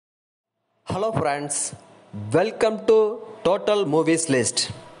Hello friends, welcome to Total Movies List.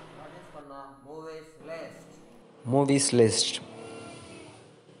 Rajesh Khanna Movies List. Movies List.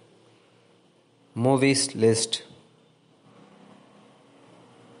 Movies List.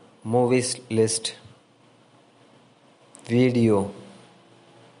 Movies List. Video.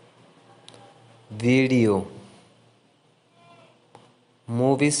 Video.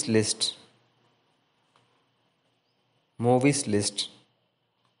 Movies List. Movies List.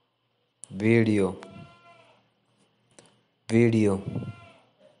 Video. Video.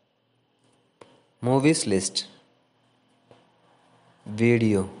 Movies List.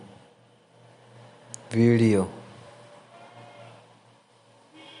 Video. Video.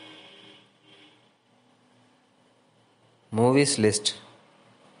 Movies List.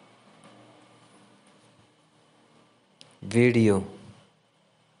 Video.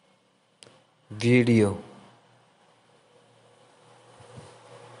 Video.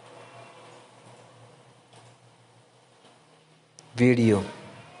 Video.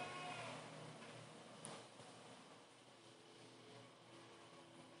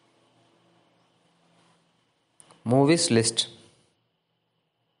 Movies List.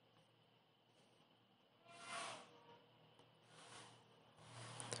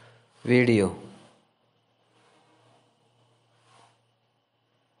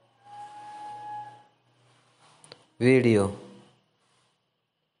 Video.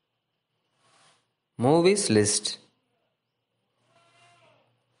 Video. Movies List.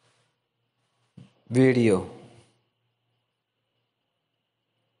 Video.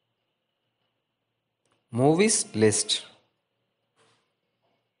 Movies List.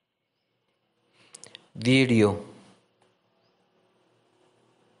 Video.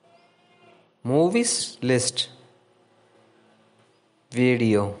 Movies List.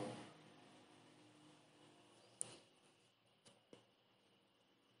 Video.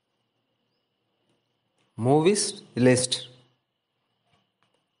 Movies List.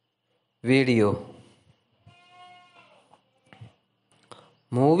 Video.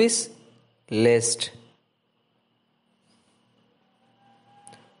 Movies List.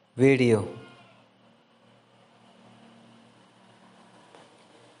 Video.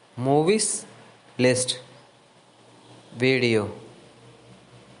 Movies List. Video.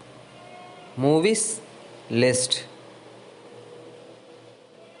 Movies List.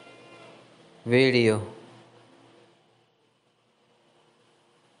 Video.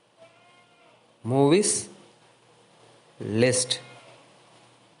 Movies List.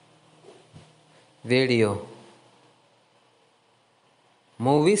 Video.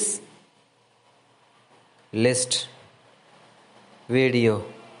 Movies List. Video.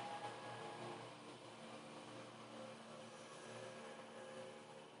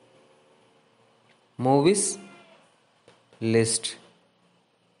 Movies List.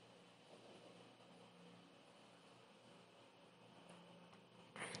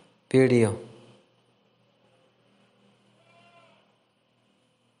 Video.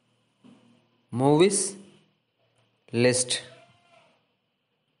 Movies List.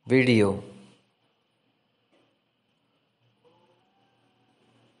 Video.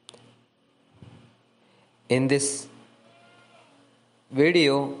 In this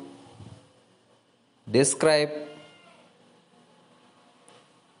video, describe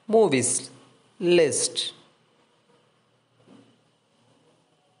movies list.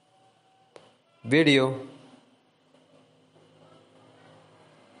 Video.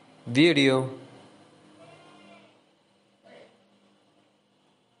 Video.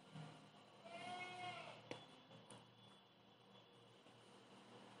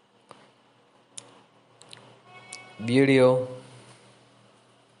 Video.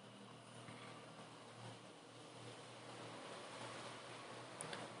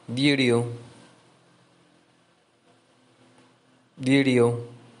 Video. Video.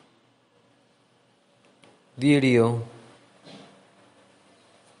 Video.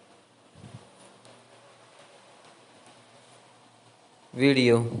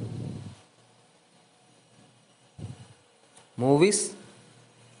 Video. Movies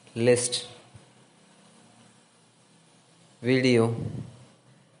list. Video.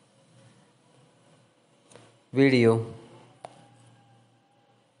 Video.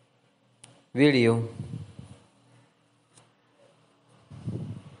 Video.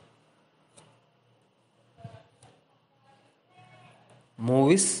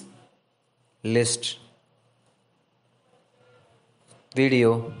 Movies list.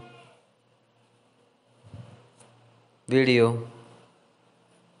 Video. Video.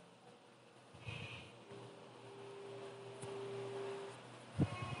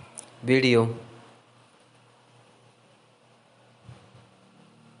 Video.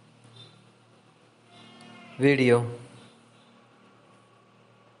 video,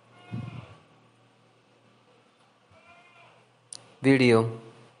 video,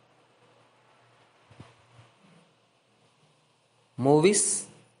 movies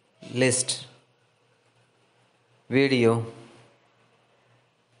list, video,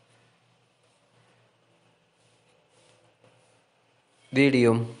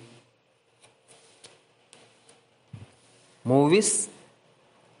 video, movies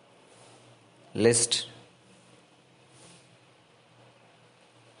list,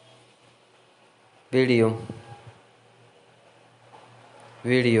 video,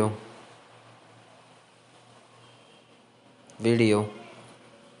 video, video,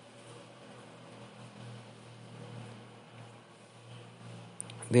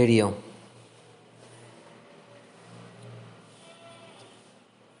 video,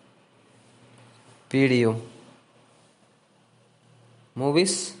 video,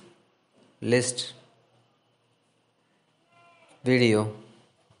 movies list, video,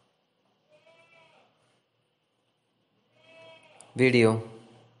 video,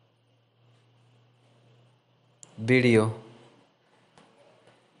 video,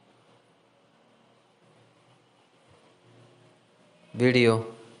 video,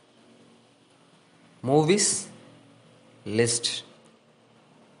 movies list,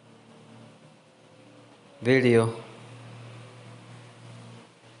 video,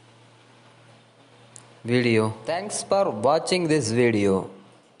 video. Thanks for watching this video.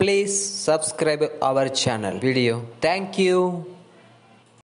 Please subscribe our channel. Video. Thank you.